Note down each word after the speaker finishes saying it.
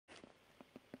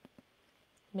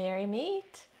Merry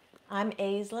meet. I'm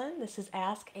Aislin. This is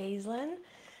Ask Aislin.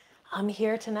 I'm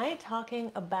here tonight talking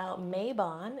about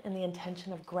Mabon and the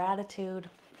intention of gratitude.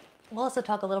 We'll also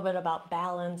talk a little bit about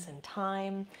balance and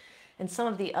time and some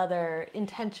of the other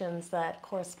intentions that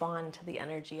correspond to the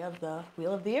energy of the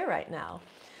Wheel of the Year right now.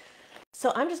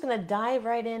 So I'm just going to dive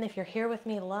right in. If you're here with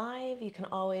me live, you can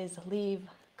always leave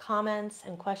comments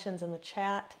and questions in the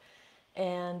chat.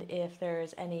 And if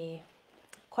there's any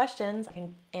questions, I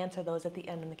can answer those at the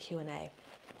end in the Q&A.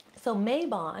 So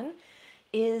Mabon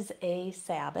is a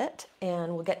sabbat,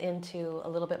 and we'll get into a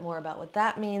little bit more about what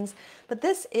that means. But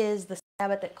this is the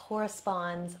sabbat that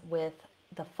corresponds with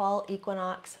the fall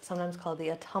equinox, sometimes called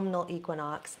the autumnal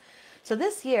equinox. So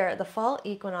this year, the fall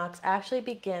equinox actually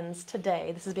begins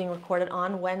today. This is being recorded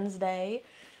on Wednesday,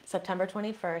 September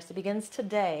 21st. It begins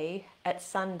today at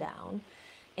sundown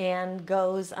and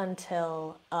goes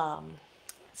until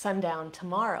sundown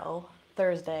tomorrow,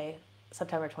 Thursday,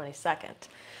 September 22nd.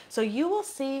 So you will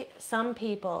see some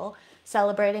people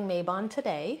celebrating Mabon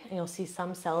today, and you'll see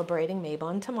some celebrating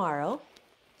Mabon tomorrow.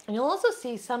 And you'll also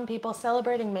see some people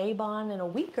celebrating Mabon in a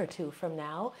week or two from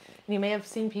now. And you may have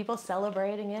seen people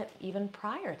celebrating it even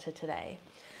prior to today.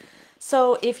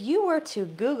 So if you were to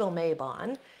Google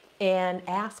Mabon and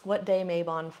ask what day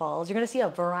Mabon falls, you're going to see a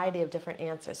variety of different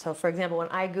answers. So for example, when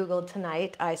I Googled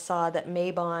tonight, I saw that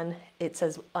Mabon, it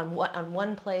says on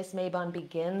one place, Mabon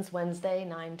begins Wednesday,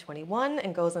 9/21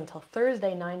 and goes until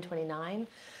Thursday, 9/29.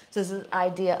 So this is an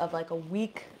idea of like a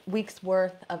week's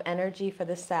worth of energy for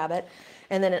this Sabbath.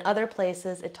 And then in other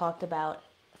places, it talked about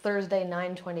Thursday,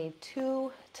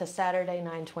 9/22 to Saturday,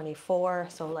 9/24.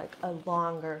 So like a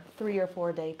longer 3 or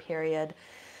 4 day period.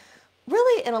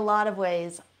 Really, in a lot of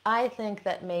ways, I think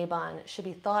that Mabon should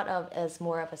be thought of as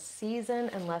more of a season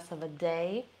and less of a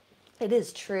day. It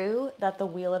is true that the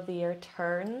Wheel of the Year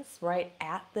turns right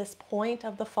at this point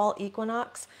of the fall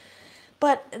equinox,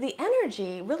 but the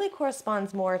energy really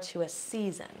corresponds more to a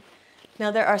season. Now,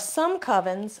 there are some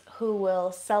covens who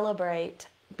will celebrate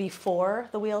before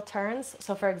the wheel turns.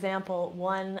 So, for example,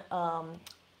 one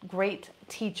great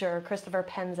teacher, Christopher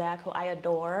Penczak, who I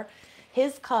adore,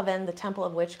 his coven, the Temple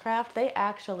of Witchcraft, they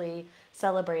actually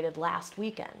celebrated last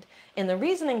weekend. And the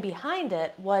reasoning behind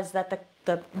it was that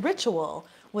the ritual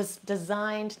was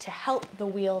designed to help the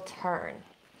wheel turn.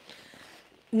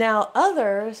 Now,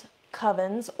 others,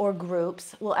 covens or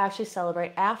groups, will actually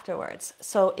celebrate afterwards.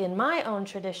 So in my own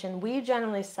tradition, we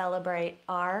generally celebrate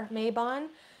our Mabon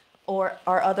or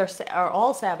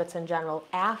all Sabbats in general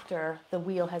after the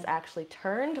wheel has actually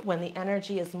turned, when the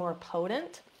energy is more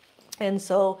potent. And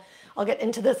so I'll get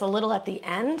into this a little at the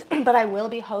end, but I will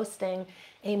be hosting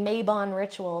a Mabon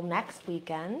ritual next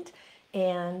weekend,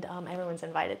 and everyone's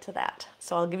invited to that.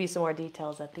 So I'll give you some more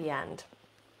details at the end.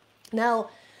 Now,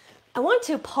 I want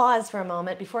to pause for a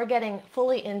moment before getting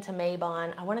fully into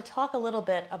Mabon. I want to talk a little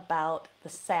bit about the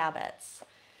sabbats.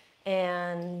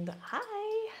 And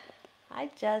hi,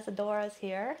 Jezzadora's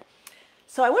here.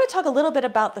 So I want to talk a little bit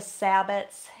about the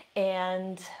sabbats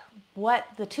and what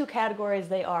the two categories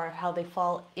they are, how they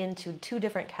fall into two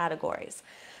different categories.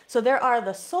 So there are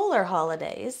the solar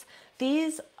holidays.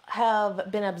 These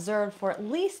have been observed for at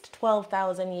least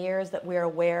 12,000 years that we're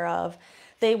aware of.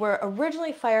 They were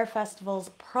originally fire festivals,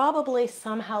 probably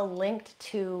somehow linked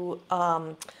to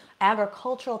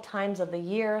agricultural times of the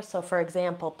year. So for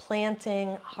example,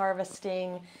 planting,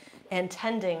 harvesting, and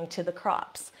tending to the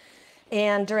crops.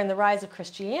 And during the rise of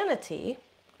Christianity,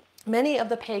 many of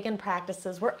the pagan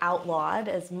practices were outlawed,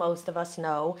 as most of us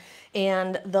know,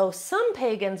 and though some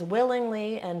pagans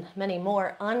willingly and many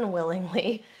more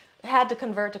unwillingly had to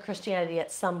convert to Christianity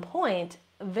at some point,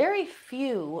 very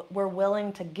few were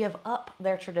willing to give up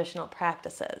their traditional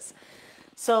practices.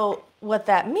 So what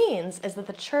that means is that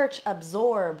the church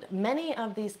absorbed many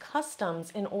of these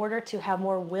customs in order to have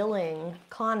more willing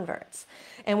converts.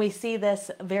 And we see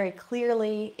this very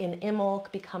clearly in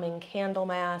Imbolc becoming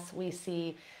Candlemas. We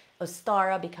see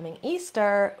Ostara becoming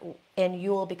Easter, and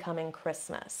Yule becoming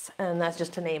Christmas. And that's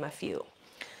just to name a few.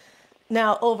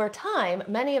 Now, over time,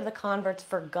 many of the converts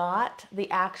forgot the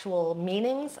actual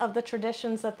meanings of the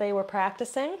traditions that they were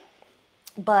practicing,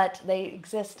 but they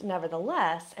exist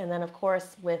nevertheless. And then, of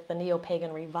course, with the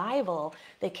neo-pagan revival,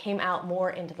 they came out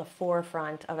more into the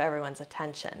forefront of everyone's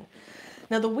attention.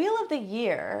 Now, the Wheel of the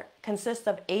Year consists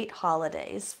of 8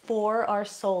 holidays. 4 are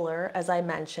solar, as I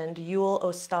mentioned: Yule,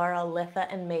 Ostara, Litha,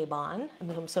 and Mabon.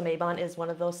 So Mabon is one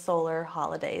of those solar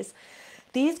holidays.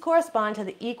 These correspond to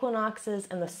the equinoxes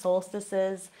and the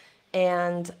solstices,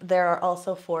 and there are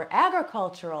also 4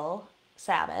 agricultural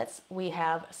sabbats. We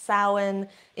have Samhain,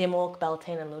 Imbolc,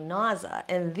 Beltane, and Lughnasadh.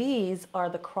 And these are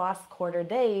the cross-quarter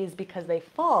days because they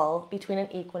fall between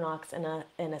an equinox and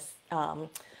a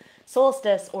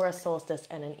solstice, or a solstice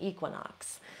and an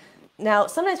equinox. Now,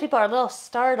 sometimes people are a little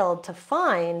startled to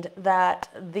find that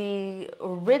the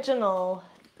original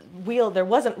wheel, there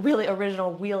wasn't really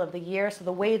original wheel of the year. So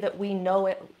the way that we know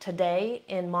it today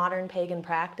in modern pagan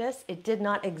practice, it did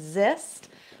not exist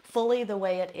fully the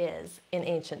way it is in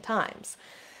ancient times.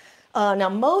 Now,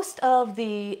 most of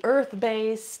the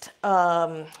earth-based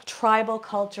tribal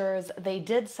cultures, they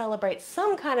did celebrate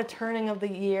some kind of turning of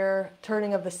the year,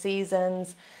 turning of the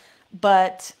seasons,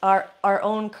 but our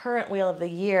own current wheel of the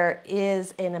year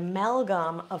is an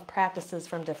amalgam of practices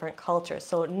from different cultures.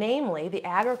 So namely, the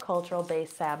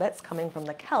agricultural-based sabbats coming from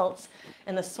the Celts,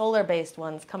 and the solar-based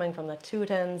ones coming from the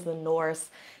Teutons, the Norse,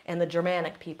 and the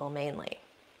Germanic people mainly.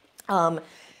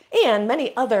 And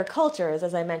many other cultures,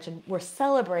 as I mentioned, were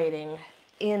celebrating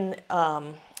in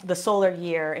the solar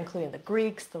year, including the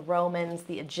Greeks, the Romans,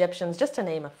 the Egyptians, just to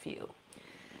name a few.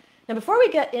 Now, before we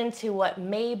get into what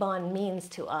Mabon means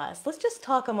to us, let's just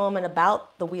talk a moment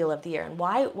about the Wheel of the Year and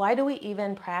why do we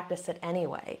even practice it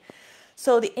anyway?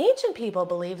 So the ancient people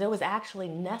believed it was actually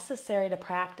necessary to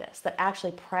practice, that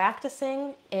actually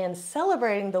practicing and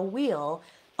celebrating the wheel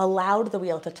allowed the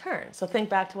wheel to turn. So think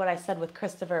back to what I said with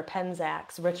Christopher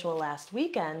Penzak's ritual last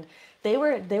weekend. They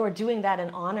were doing that in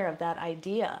honor of that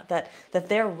idea, that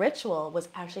their ritual was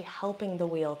actually helping the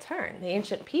wheel turn. The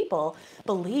ancient people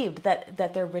believed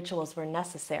that their rituals were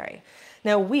necessary.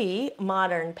 Now we,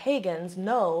 modern pagans,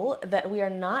 know that we are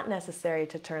not necessary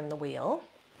to turn the wheel.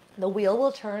 The wheel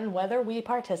will turn whether we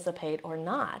participate or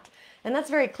not. And that's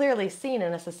very clearly seen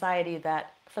in a society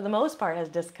that, for the most part, has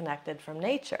disconnected from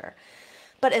nature.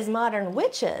 But as modern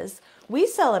witches, we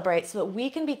celebrate so that we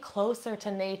can be closer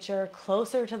to nature,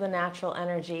 closer to the natural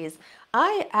energies.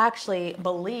 I actually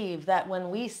believe that when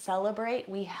we celebrate,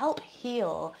 we help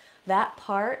heal that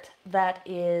part that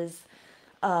is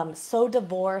so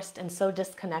divorced and so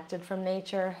disconnected from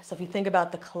nature. So if you think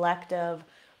about the collective,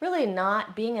 really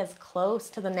not being as close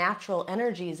to the natural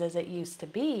energies as it used to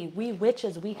be, we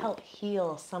witches, we help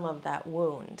heal some of that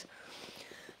wound.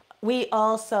 We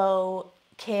also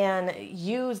can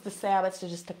use the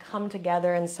sabbats to come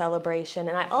together in celebration.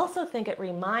 And I also think it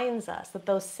reminds us that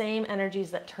those same energies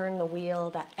that turn the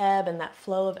wheel, that ebb and that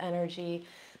flow of energy,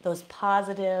 those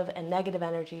positive and negative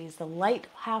energies, the light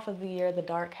half of the year, the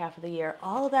dark half of the year,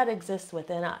 all of that exists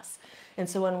within us. And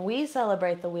so when we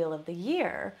celebrate the Wheel of the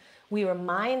Year, we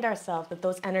remind ourselves that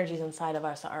those energies inside of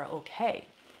us are okay,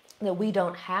 that we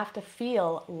don't have to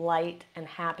feel light and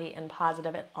happy and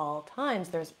positive at all times.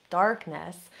 There's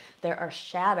darkness, there are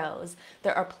shadows,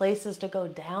 there are places to go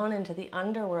down into the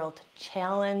underworld to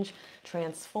challenge,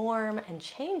 transform, and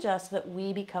change us so that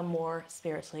we become more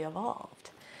spiritually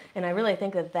evolved. And I really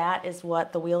think that that is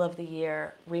what the Wheel of the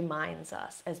Year reminds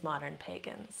us as modern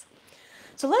pagans.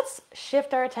 So let's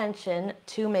shift our attention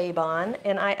to Mabon,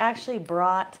 and I actually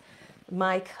brought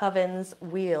my coven's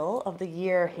Wheel of the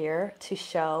Year here to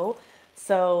show.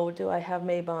 So do I have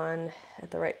Mabon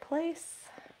at the right place?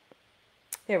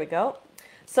 Here we go.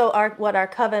 So what our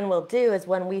coven will do is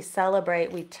when we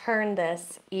celebrate, we turn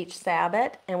this each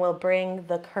Sabbat, and we'll bring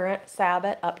the current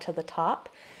Sabbat up to the top.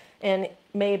 And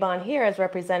Mabon here is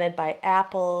represented by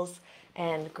apples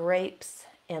and grapes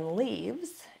and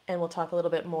leaves. And we'll talk a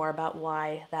little bit more about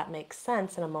why that makes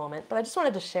sense in a moment. But I just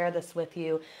wanted to share this with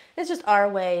you. It's just our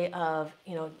way of,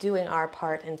 doing our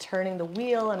part in turning the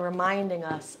wheel and reminding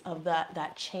us of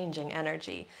that changing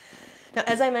energy. Now,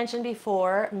 as I mentioned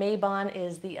before, Mabon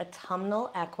is the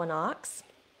autumnal equinox.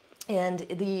 And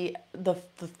the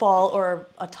fall or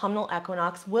autumnal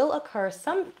equinox will occur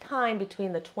sometime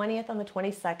between the 20th and the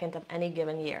 22nd of any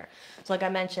given year. So like I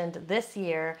mentioned, this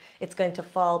year, it's going to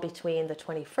fall between the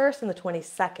 21st and the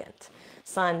 22nd,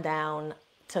 sundown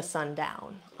to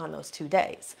sundown on those 2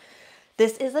 days.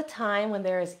 This is a time when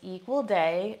there is equal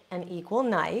day and equal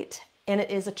night, and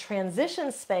it is a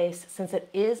transition space since it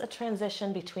is a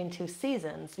transition between 2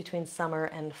 seasons, between summer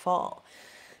and fall.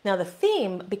 Now the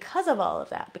theme, because of all of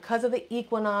that, because of the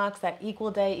equinox, that equal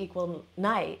day, equal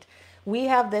night, we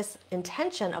have this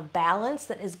intention of balance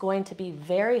that is going to be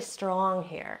very strong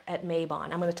here at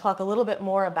Mabon. I'm going to talk a little bit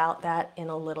more about that in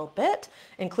a little bit,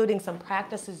 including some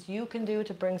practices you can do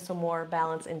to bring some more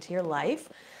balance into your life.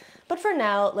 But for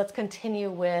now, let's continue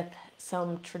with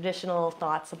some traditional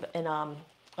thoughts and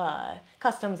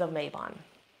customs of Mabon.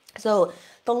 So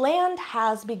the land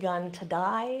has begun to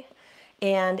die,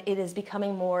 and it is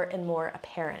becoming more and more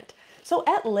apparent. So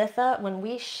at Litha, when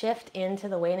we shift into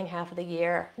the waning half of the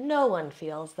year, no one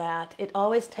feels that. It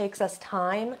always takes us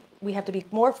time we have to be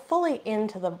more fully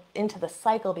into the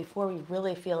cycle before we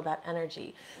really feel that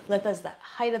energy. Litha's that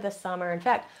height of the summer. In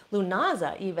fact,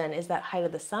 Lughnasadh even is that height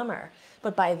of the summer.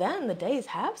 But by then, the days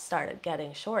have started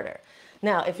getting shorter.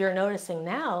 Now, if you're noticing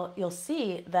now, you'll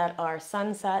see that our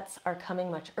sunsets are coming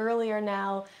much earlier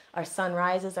now. Our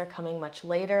sunrises are coming much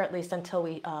later, at least until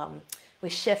we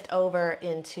shift over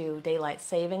into daylight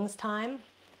savings time.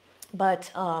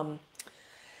 But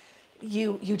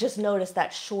you just notice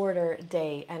that shorter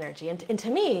day energy. And to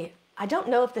me, I don't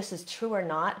know if this is true or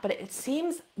not, but it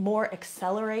seems more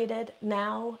accelerated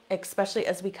now, especially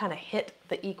as we kind of hit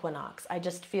the equinox. I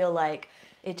just feel like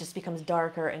it just becomes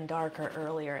darker and darker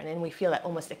earlier, and then we feel that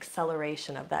almost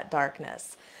acceleration of that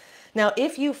darkness. Now,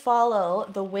 if you follow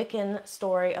the Wiccan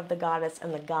story of the goddess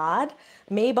and the god,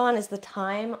 Mabon is the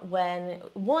time when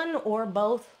one or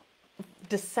both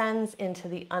descends into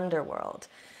the underworld.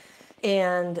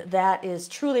 And that is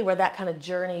truly where that kind of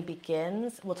journey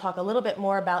begins. We'll talk a little bit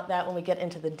more about that when we get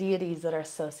into the deities that are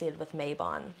associated with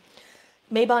Mabon.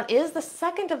 Mabon is the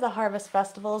second of the harvest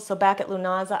festivals. So back at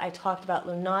Lughnasadh, I talked about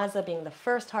Lughnasadh being the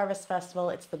first harvest festival.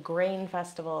 It's the grain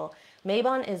festival.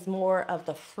 Mabon is more of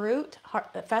the fruit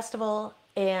festival,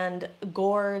 and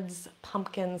gourds,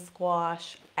 pumpkins,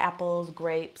 squash, apples,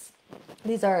 grapes.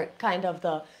 These are kind of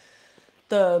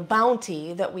the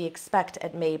bounty that we expect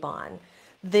at Mabon.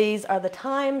 These are the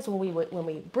times when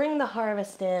we bring the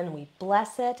harvest in, we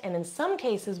bless it, and in some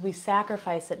cases we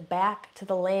sacrifice it back to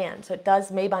the land. So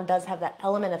Mabon does have that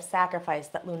element of sacrifice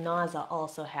that Lughnasadh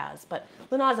also has, but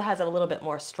Lughnasadh has it a little bit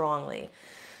more strongly.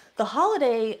 The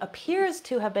holiday appears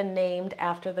to have been named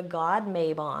after the god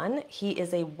Mabon. He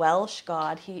is a Welsh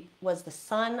god. He was the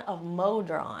son of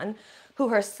Modron, who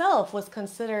herself was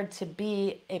considered to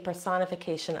be a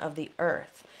personification of the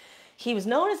earth. He was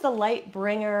known as the light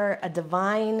bringer, the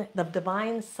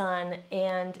divine son,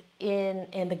 and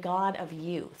the god of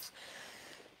youth.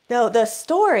 Now, the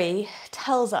story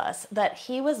tells us that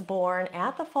he was born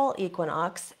at the fall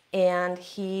equinox, and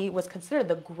he was considered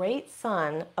the great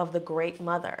son of the great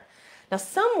mother. Now,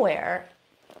 somewhere,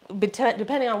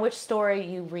 depending on which story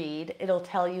you read, it'll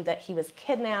tell you that he was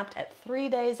kidnapped at 3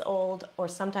 days old, or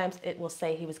sometimes it will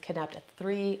say he was kidnapped at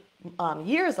 3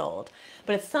 years old.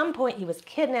 But at some point he was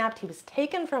kidnapped, he was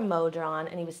taken from Modron,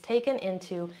 and he was taken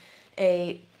into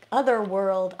a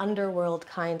underworld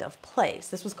kind of place.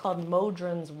 This was called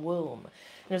Modron's womb.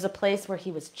 And it was a place where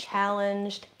he was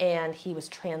challenged and he was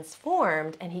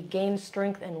transformed, and he gained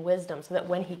strength and wisdom so that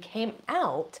when he came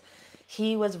out,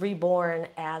 he was reborn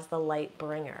as the light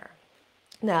bringer.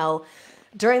 Now,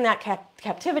 during that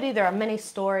captivity, there are many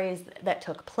stories that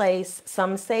took place.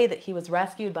 Some say that he was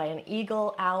rescued by an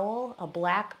eagle owl, a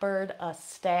blackbird, a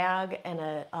stag, and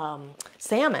a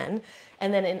salmon.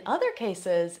 And then in other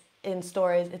cases, in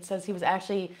stories, it says he was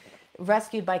actually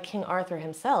rescued by King Arthur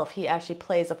himself. He actually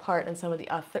plays a part in some of the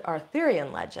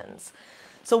Arthurian legends.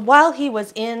 So while he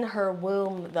was in her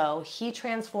womb, though, he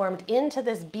transformed into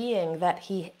this being that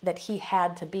he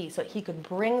had to be, so he could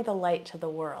bring the light to the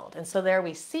world. And so there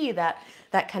we see that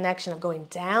connection of going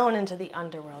down into the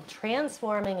underworld,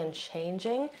 transforming and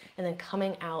changing, and then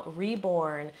coming out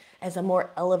reborn as a more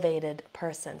elevated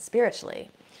person spiritually.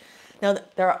 Now,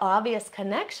 there are obvious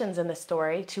connections in the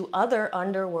story to other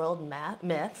underworld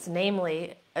myths,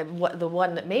 namely, the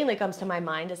one that mainly comes to my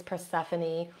mind is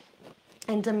Persephone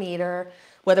and Demeter,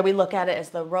 whether we look at it as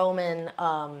the Roman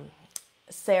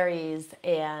Ceres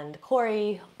and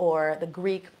Chore, or the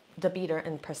Greek Demeter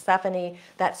and Persephone.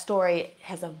 That story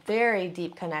has a very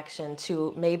deep connection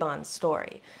to Mabon's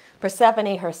story.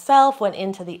 Persephone herself went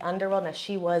into the underworld. Now,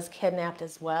 she was kidnapped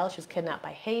as well. She was kidnapped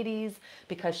by Hades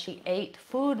because she ate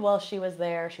food while she was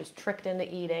there. She was tricked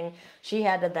into eating. She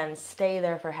had to then stay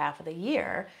there for half of the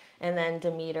year. And then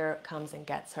Demeter comes and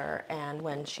gets her. And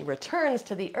when she returns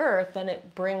to the earth, then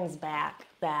it brings back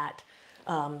that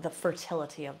the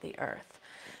fertility of the earth.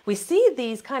 We see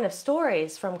these kind of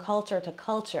stories from culture to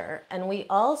culture, and we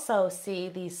also see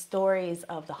these stories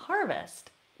of the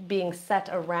harvest being set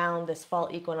around this fall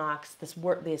equinox,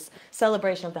 this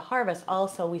celebration of the harvest.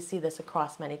 Also, we see this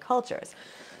across many cultures.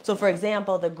 So, for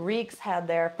example, the Greeks had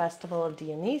their festival of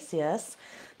Dionysius.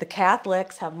 The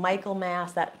Catholics have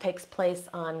Michaelmas that takes place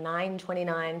on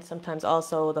 9/29. Sometimes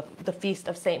also the feast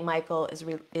of Saint Michael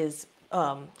is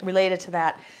related to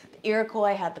that. The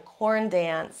Iroquois had the corn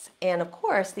dance, and of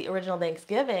course, the original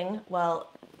Thanksgiving. Well,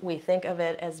 we think of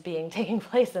it as being taking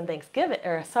place in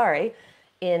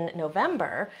in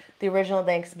November. The original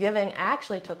Thanksgiving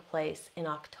actually took place in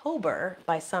October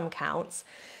by some counts.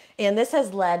 And this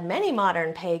has led many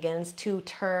modern pagans to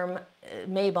term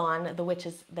Mabon the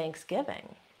witch's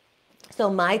Thanksgiving. So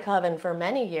my coven, for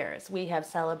many years, we have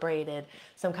celebrated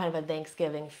some kind of a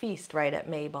Thanksgiving feast right at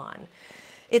Mabon.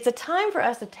 It's a time for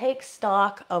us to take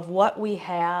stock of what we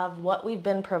have, what we've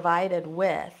been provided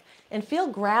with, and feel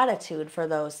gratitude for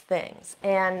those things.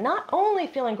 And not only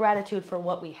feeling gratitude for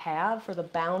what we have, for the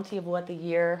bounty of what the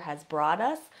year has brought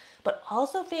us, but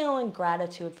also feeling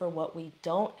gratitude for what we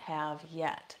don't have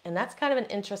yet. And that's kind of an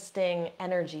interesting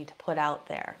energy to put out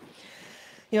there.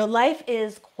 You know, life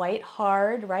is quite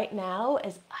hard right now,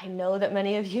 as I know that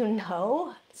many of you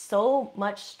know. So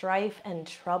much strife and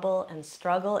trouble and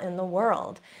struggle in the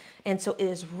world. And so it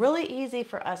is really easy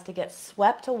for us to get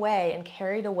swept away and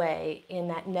carried away in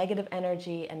that negative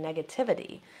energy and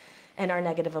negativity and our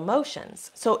negative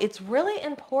emotions. So it's really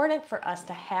important for us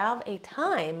to have a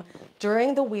time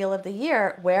during the wheel of the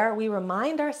year where we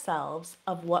remind ourselves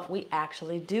of what we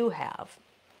actually do have.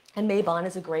 And Mabon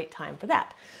is a great time for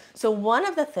that. So one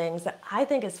of the things that I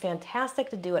think is fantastic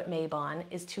to do at Mabon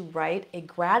is to write a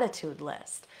gratitude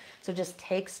list. So just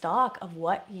take stock of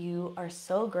what you are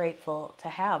so grateful to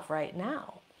have right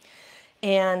now.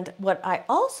 And what I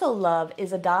also love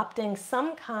is adopting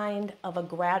some kind of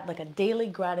like a daily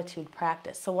gratitude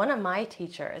practice. So one of my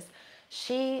teachers,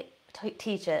 she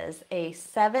teaches a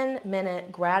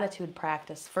 7-minute gratitude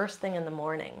practice first thing in the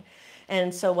morning.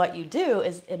 And so what you do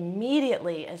is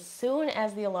immediately, as soon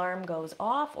as the alarm goes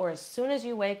off, or as soon as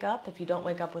you wake up, if you don't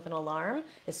wake up with an alarm,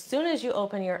 as soon as you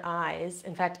open your eyes,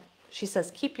 in fact, she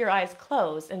says, keep your eyes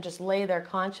closed and just lay there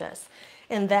conscious.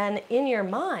 And then in your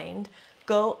mind,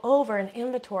 go over an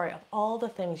inventory of all the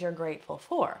things you're grateful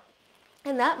for.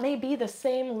 And that may be the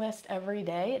same list every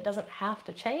day. It doesn't have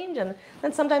to change. And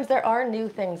then sometimes there are new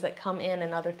things that come in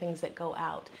and other things that go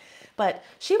out. But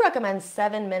she recommends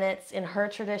 7 minutes. In her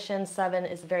tradition, 7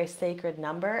 is a very sacred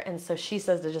number. And so she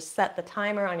says to just set the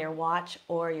timer on your watch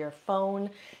or your phone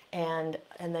and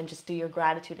then just do your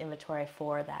gratitude inventory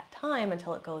for that time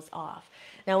until it goes off.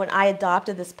 Now, when I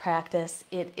adopted this practice,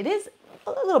 it is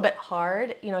a little bit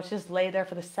hard, you know, to just lay there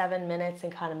for the 7 minutes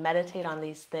and kind of meditate on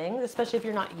these things, especially if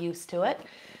you're not used to it.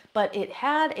 But it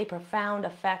had a profound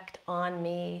effect on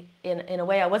me in a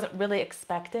way I wasn't really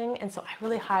expecting. And so I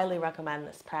really highly recommend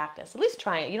this practice. At least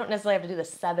try it. You don't necessarily have to do the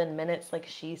 7 minutes like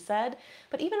she said,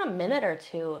 but even a minute or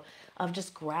two of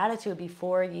just gratitude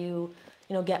before you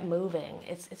get moving.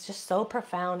 It's just so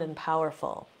profound and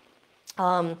powerful.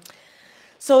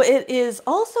 So it is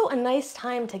also a nice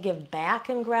time to give back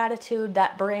in gratitude.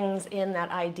 That brings in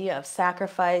that idea of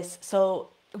sacrifice. So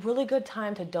a really good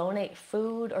time to donate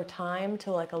food or time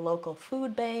to like a local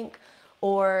food bank.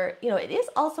 Or, it is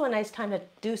also a nice time to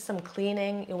do some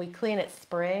cleaning. We clean at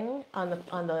spring on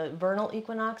the vernal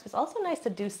equinox. It's also nice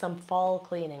to do some fall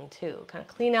cleaning too, kind of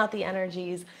clean out the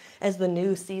energies as the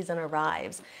new season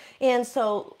arrives. And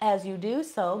so as you do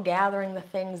so, gathering the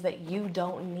things that you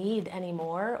don't need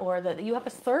anymore or that you have a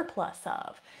surplus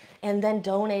of, and then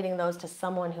donating those to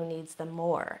someone who needs them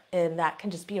more. And that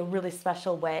can just be a really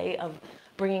special way of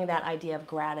bringing that idea of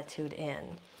gratitude in.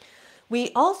 We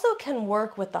also can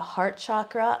work with the heart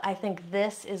chakra. I think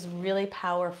this is really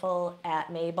powerful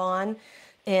at Mabon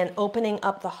in opening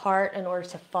up the heart in order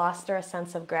to foster a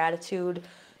sense of gratitude.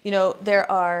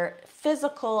 There are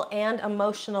physical and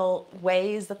emotional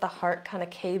ways that the heart kind of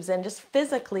caves in. Just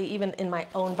physically, even in my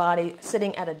own body,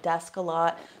 sitting at a desk a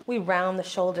lot, we round the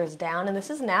shoulders down, and this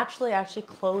is naturally actually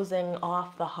closing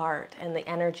off the heart and the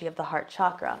energy of the heart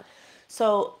chakra.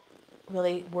 So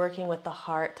really working with the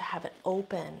heart to have it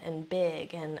open and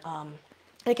big, and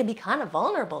it can be kind of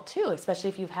vulnerable too, especially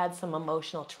if you've had some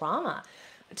emotional trauma.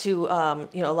 To a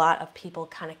lot of people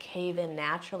kind of cave in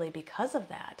naturally because of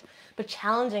that. But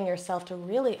challenging yourself to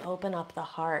really open up the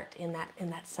heart in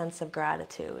that sense of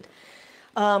gratitude.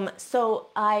 So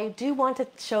I do want to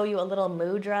show you a little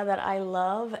mudra that I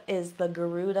love. Is the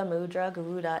Garuda mudra.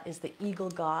 Garuda is the eagle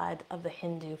god of the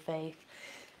Hindu faith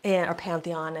or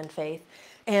pantheon and faith.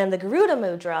 And the Garuda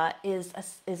mudra is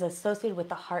associated with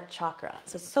the heart chakra.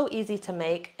 So it's so easy to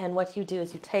make. And what you do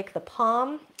is you take the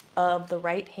palm of the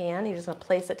right hand, you're just going to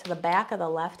place it to the back of the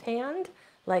left hand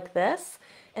like this.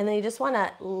 And then you just want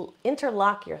to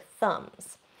interlock your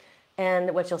thumbs.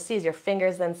 And what you'll see is your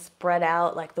fingers then spread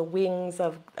out like the wings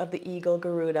of the eagle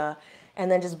Garuda.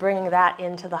 And then just bringing that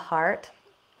into the heart.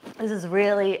 This is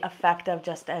really effective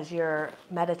just as you're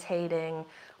meditating,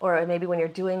 or maybe when you're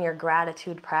doing your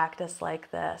gratitude practice like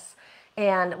this.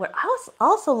 And what I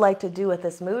also like to do with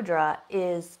this mudra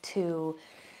is to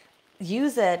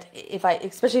use it,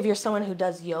 especially if you're someone who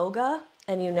does yoga,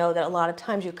 and you know that a lot of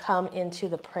times you come into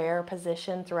the prayer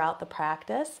position throughout the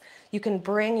practice, you can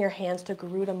bring your hands to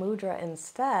Garuda mudra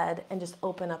instead and just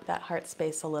open up that heart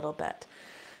space a little bit.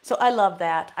 So I love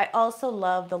that. I also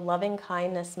love the loving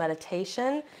kindness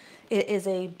meditation. It is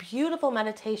a beautiful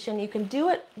meditation. You can do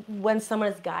it when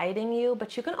someone is guiding you,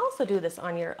 but you can also do this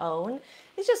on your own.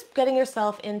 It's just getting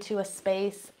yourself into a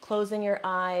space, closing your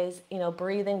eyes,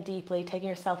 breathing deeply, taking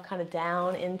yourself kind of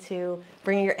down into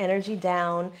bringing your energy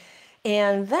down.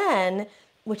 And then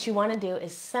what you want to do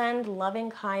is send loving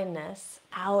kindness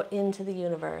out into the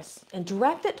universe and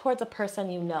direct it towards a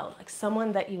person you know, like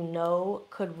someone that you know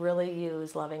could really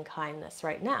use loving kindness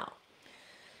right now.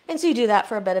 And so you do that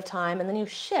for a bit of time and then you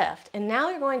shift. And now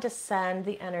you're going to send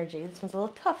the energy. This one's a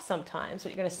little tough sometimes,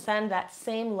 but you're going to send that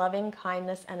same loving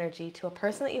kindness energy to a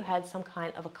person that you had some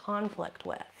kind of a conflict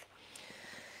with.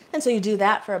 And so you do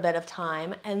that for a bit of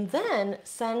time and then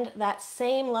send that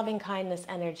same loving kindness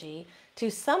energy to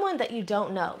someone that you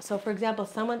don't know. So for example,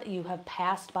 someone that you have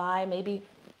passed by, maybe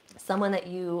someone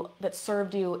that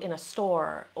served you in a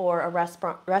store or a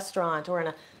restaurant or in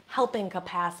a helping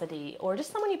capacity, or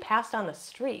just someone you passed on the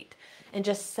street, and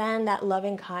just send that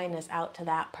loving kindness out to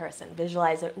that person.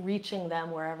 Visualize it reaching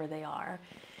them wherever they are.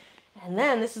 And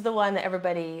then this is the one that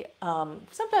everybody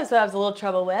sometimes has a little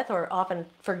trouble with or often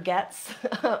forgets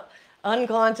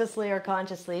unconsciously or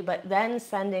consciously, but then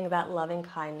sending that loving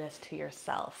kindness to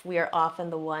yourself. We are often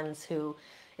the ones who,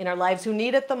 in our lives, who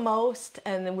need it the most,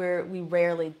 and then we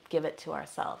rarely give it to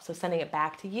ourselves. So sending it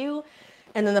back to you.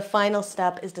 And then the final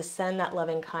step is to send that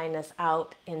loving kindness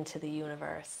out into the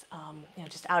universe,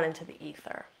 just out into the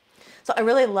ether. So I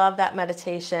really love that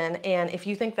meditation. And if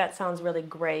you think that sounds really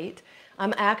great,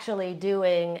 I'm actually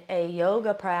doing a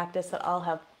yoga practice that I'll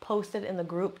have posted in the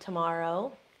group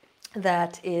tomorrow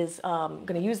that is going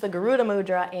to use the Garuda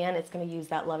Mudra, and it's going to use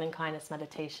that loving kindness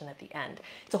meditation at the end.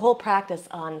 It's a whole practice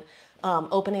on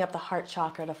opening up the heart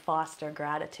chakra to foster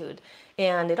gratitude.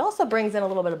 And it also brings in a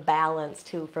little bit of balance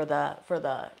too for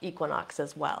the equinox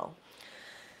as well.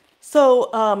 So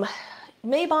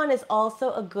Mabon is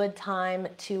also a good time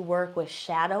to work with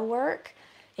shadow work.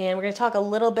 And we're going to talk a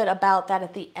little bit about that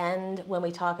at the end when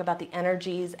we talk about the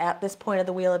energies at this point of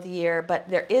the wheel of the year. But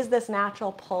there is this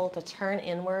natural pull to turn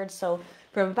inward. So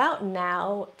from about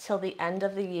now till the end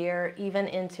of the year, even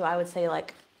into, I would say,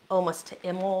 like almost to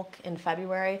Imbolc in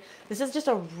February, this is just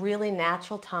a really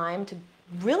natural time to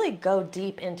really go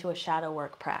deep into a shadow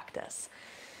work practice.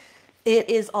 It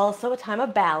is also a time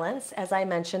of balance, as I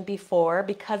mentioned before,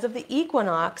 because of the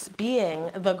equinox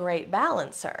being the great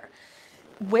balancer,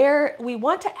 where we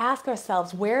want to ask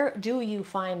ourselves, where do you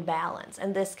find balance?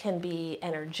 And this can be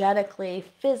energetically,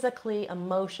 physically,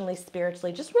 emotionally,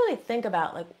 spiritually. Just really think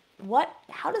about, like,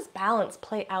 how does balance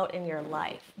play out in your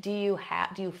life? Do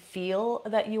you feel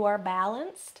that you are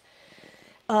balanced?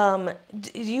 Do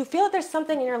you feel that there's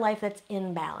something in your life that's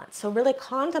imbalanced? So really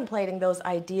contemplating those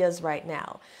ideas right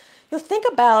now. You'll think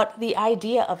about the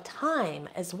idea of time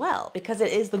as well, because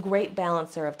it is the great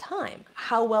balancer of time.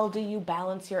 How well do you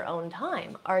balance your own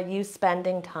time? Are you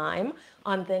spending time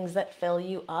on things that fill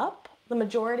you up the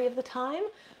majority of the time?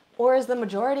 Or is the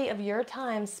majority of your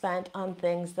time spent on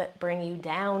things that bring you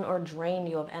down or drain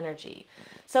you of energy?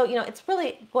 So, it's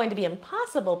really going to be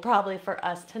impossible probably for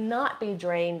us to not be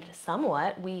drained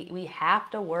somewhat. We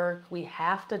have to work, we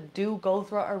have to go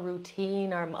through our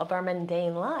routine of our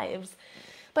mundane lives.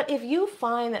 But if you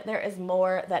find that there is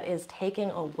more that is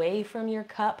taking away from your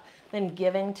cup than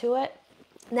giving to it,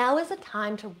 now is the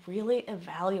time to really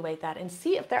evaluate that and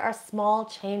see if there are small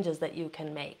changes that you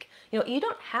can make. You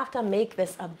don't have to make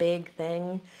this a big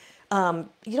thing. You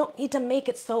don't need to make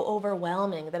it so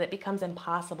overwhelming that it becomes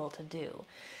impossible to do.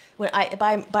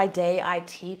 By day, I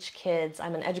teach kids.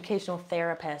 I'm an educational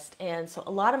therapist, and so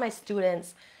a lot of my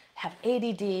students have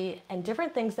ADD and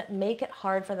different things that make it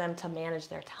hard for them to manage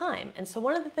their time. And so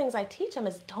one of the things I teach them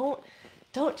is don't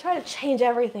try to change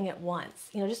everything at once.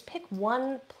 Just pick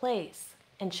one place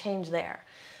and change there.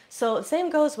 So the same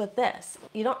goes with this.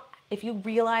 If you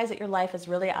realize that your life is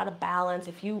really out of balance,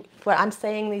 what I'm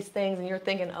saying these things and you're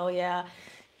thinking, oh yeah,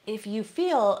 if you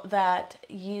feel that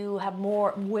you have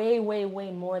way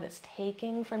more that's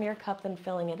taking from your cup than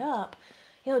filling it up,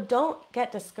 don't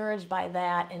get discouraged by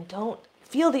that and don't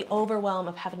feel the overwhelm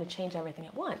of having to change everything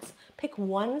at once. Pick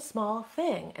one small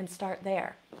thing and start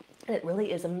there. And it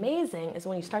really is amazing is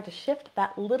when you start to shift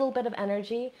that little bit of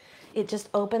energy, it just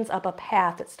opens up a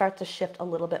path that starts to shift a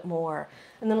little bit more,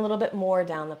 and then a little bit more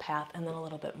down the path, and then a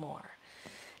little bit more.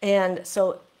 And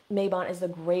so Mabon is the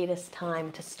greatest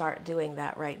time to start doing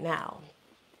that right now.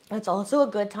 It's also a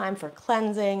good time for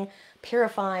cleansing,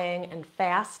 purifying, and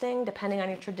fasting, depending on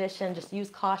your tradition. Just use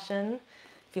caution.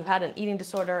 If you've had an eating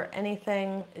disorder or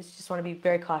anything, you just want to be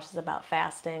very cautious about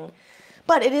fasting.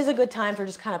 But it is a good time for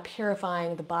just kind of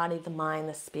purifying the body, the mind,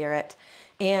 the spirit.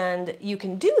 And you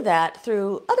can do that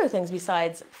through other things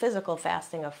besides physical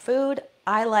fasting of food.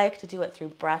 I like to do it through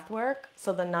breath work.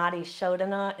 So the Nadi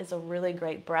Shodhana is a really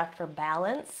great breath for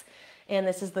balance. And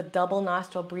this is the double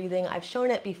nostril breathing. I've shown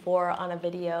it before on a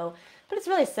video, but it's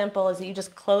really simple. Is you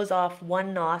just close off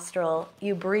one nostril.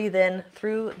 You breathe in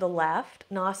through the left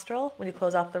nostril when you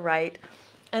close off the right.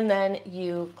 And then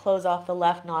you close off the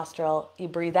left nostril, you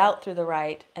breathe out through the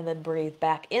right, and then breathe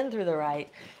back in through the right.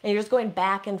 And you're just going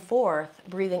back and forth,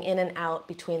 breathing in and out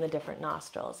between the different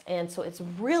nostrils. And so it's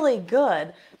really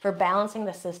good for balancing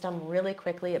the system really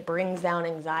quickly. It brings down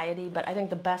anxiety, but I think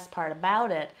the best part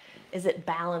about it is it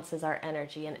balances our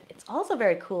energy. And it's also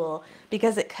very cool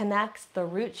because it connects the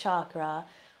root chakra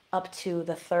up to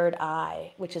the third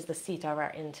eye, which is the seat of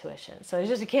our intuition. So it's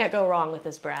just, you can't go wrong with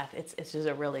this breath. It's just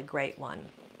a really great one.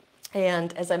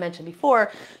 And as I mentioned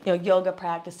before, yoga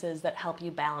practices that help you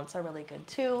balance are really good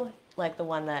too, like the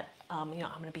one that I'm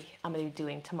gonna be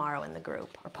doing tomorrow in the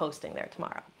group, or posting there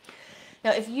tomorrow.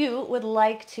 Now, if you would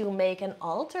like to make an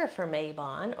altar for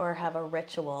Mabon or have a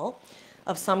ritual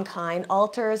of some kind,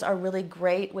 altars are really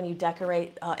great when you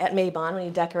decorate at Mabon, when you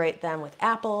decorate them with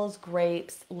apples,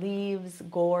 grapes, leaves,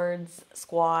 gourds,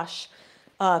 squash,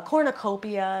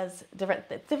 cornucopias,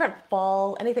 different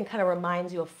fall, anything kind of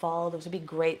reminds you of fall. Those would be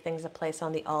great things to place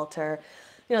on the altar.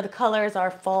 The colors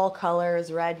are fall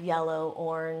colors: red, yellow,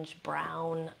 orange,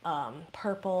 brown,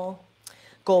 purple,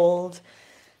 gold.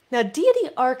 Now, deity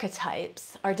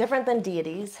archetypes are different than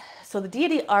deities. So the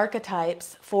deity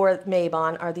archetypes for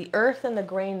Mabon are the earth and the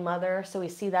grain mother. So we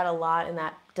see that a lot in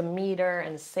that Demeter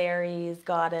and Ceres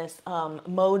goddess,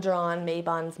 Modron,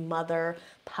 Mabon's mother,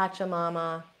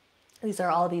 Pachamama. These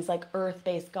are all these like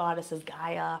earth-based goddesses,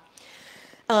 Gaia.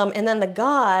 And then the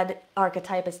god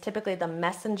archetype is typically the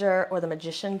messenger or the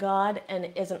magician god.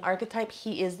 And as an archetype,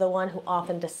 he is the one who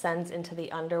often descends into the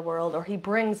underworld, or he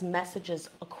brings messages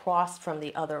across from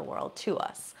the other world to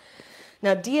us.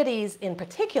 Now, deities in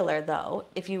particular, though,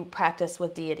 if you practice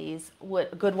with deities,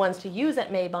 good ones to use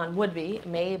at Mabon would be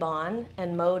Mabon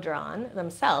and Modron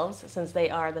themselves, since they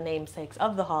are the namesakes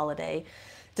of the holiday.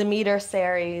 Demeter,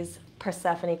 Ceres,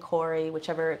 Persephone, Kori,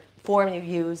 whichever form you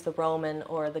use, the Roman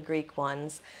or the Greek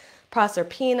ones.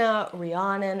 Proserpina,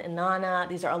 Rhiannon, Inanna.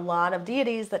 These are a lot of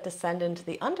deities that descend into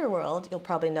the underworld. You'll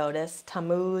probably notice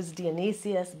Tammuz,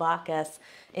 Dionysius, Bacchus,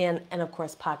 and of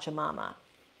course Pachamama.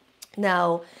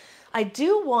 Now, I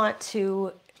do want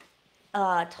to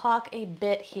talk a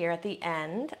bit here at the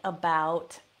end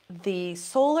about the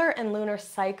solar and lunar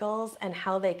cycles and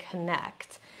how they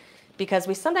connect, because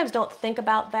we sometimes don't think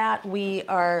about that. We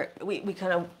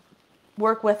kind of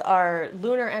work with our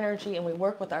lunar energy and we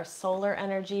work with our solar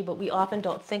energy, but we often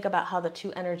don't think about how the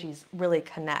two energies really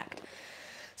connect.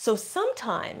 So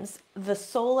sometimes the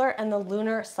solar and the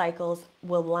lunar cycles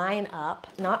will line up,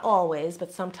 not always,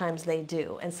 but sometimes they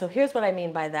do. And so here's what I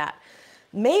mean by that.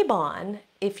 Mabon,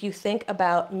 if you think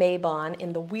about Mabon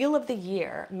in the wheel of the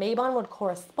year, Mabon would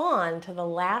correspond to the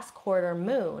last quarter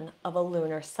moon of a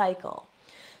lunar cycle.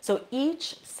 So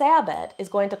each sabbat is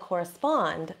going to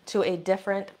correspond to a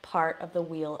different part of the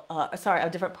a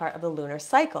different part of the lunar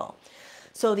cycle.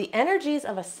 So the energies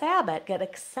of a sabbat get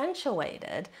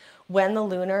accentuated when the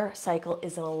lunar cycle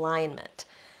is in alignment.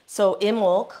 So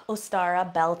Imbolc,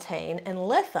 Ostara, Beltane, and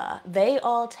Litha, they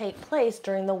all take place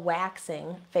during the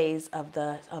waxing phase of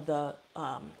the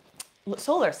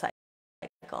solar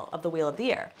cycle of the wheel of the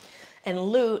year. And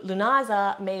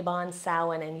Lughnasadh, Mabon,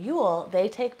 Samhain, and Yule, they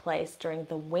take place during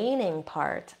the waning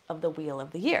part of the wheel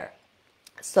of the year.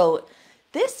 So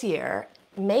this year,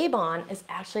 Mabon is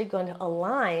actually going to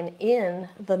align in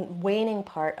the waning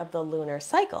part of the lunar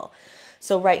cycle.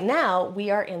 So right now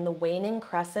we are in the waning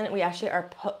crescent. We actually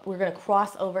we're going to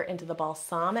cross over into the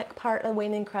balsamic part of the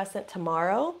waning crescent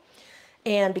tomorrow.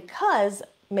 And because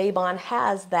Mabon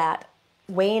has that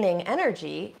waning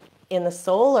energy in the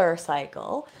solar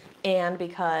cycle, and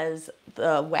because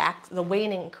the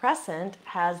waning crescent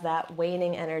has that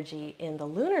waning energy in the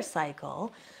lunar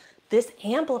cycle, this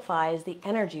amplifies the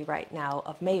energy right now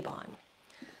of Mabon.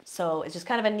 So it's just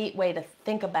kind of a neat way to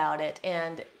think about it.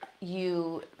 And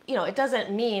it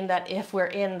doesn't mean that if we're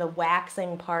in the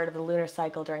waxing part of the lunar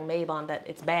cycle during Mabon that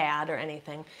it's bad or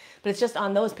anything, but it's just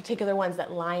on those particular ones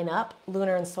that line up,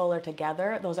 lunar and solar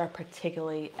together, those are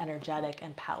particularly energetic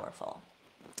and powerful.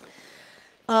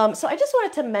 So I just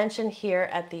wanted to mention here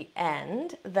at the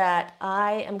end that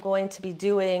I am going to be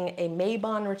doing a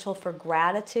Mabon ritual for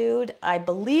gratitude. I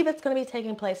believe it's going to be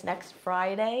taking place next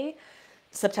Friday,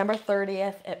 September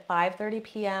 30th at 5:30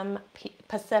 p.m.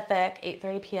 Pacific,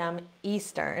 8:30 p.m.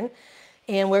 Eastern.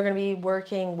 And we're going to be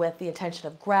working with the intention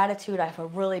of gratitude. I have a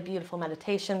really beautiful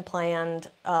meditation planned.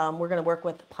 We're going to work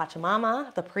with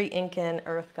Pachamama, the pre-Incan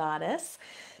earth goddess.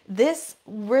 This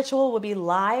ritual will be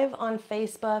live on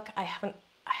Facebook. I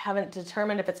haven't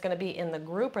determined if it's going to be in the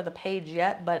group or the page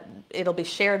yet, but it'll be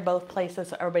shared both places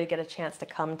so everybody get a chance to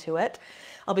come to it.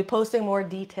 I'll be posting more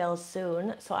details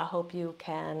soon, so I hope you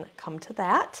can come to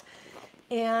that.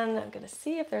 And I'm going to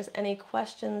see if there's any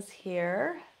questions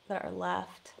here that are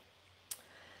left.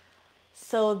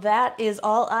 So that is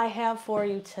all I have for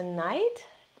you tonight.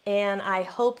 And I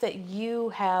hope that you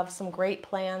have some great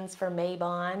plans for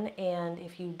Mabon. And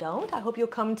if you don't, I hope you'll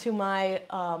come to my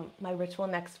ritual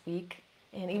next week.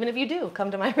 And even if you do, come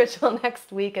to my ritual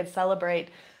next week and celebrate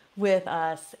with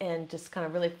us and just kind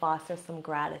of really foster some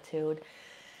gratitude.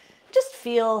 Just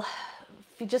feel,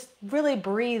 if you just really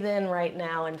breathe in right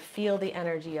now and feel the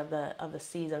energy of the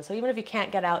season. So even if you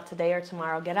can't get out today or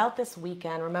tomorrow, get out this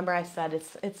weekend. Remember I said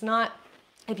it's not,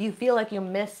 if you feel like you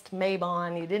missed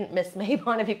Mabon, you didn't miss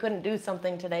Mabon if you couldn't do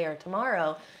something today or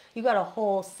tomorrow, you got a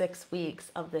whole 6 weeks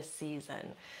of this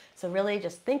season. So really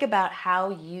just think about how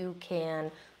you can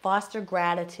foster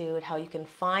gratitude, how you can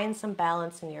find some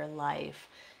balance in your life,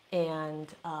 and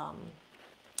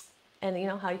you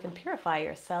know, how you can purify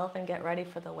yourself and get ready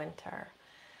for the winter.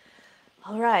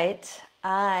 All right,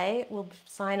 I will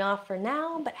sign off for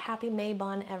now, but happy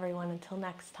Mabon, everyone. Until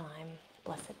next time,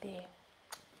 blessed be.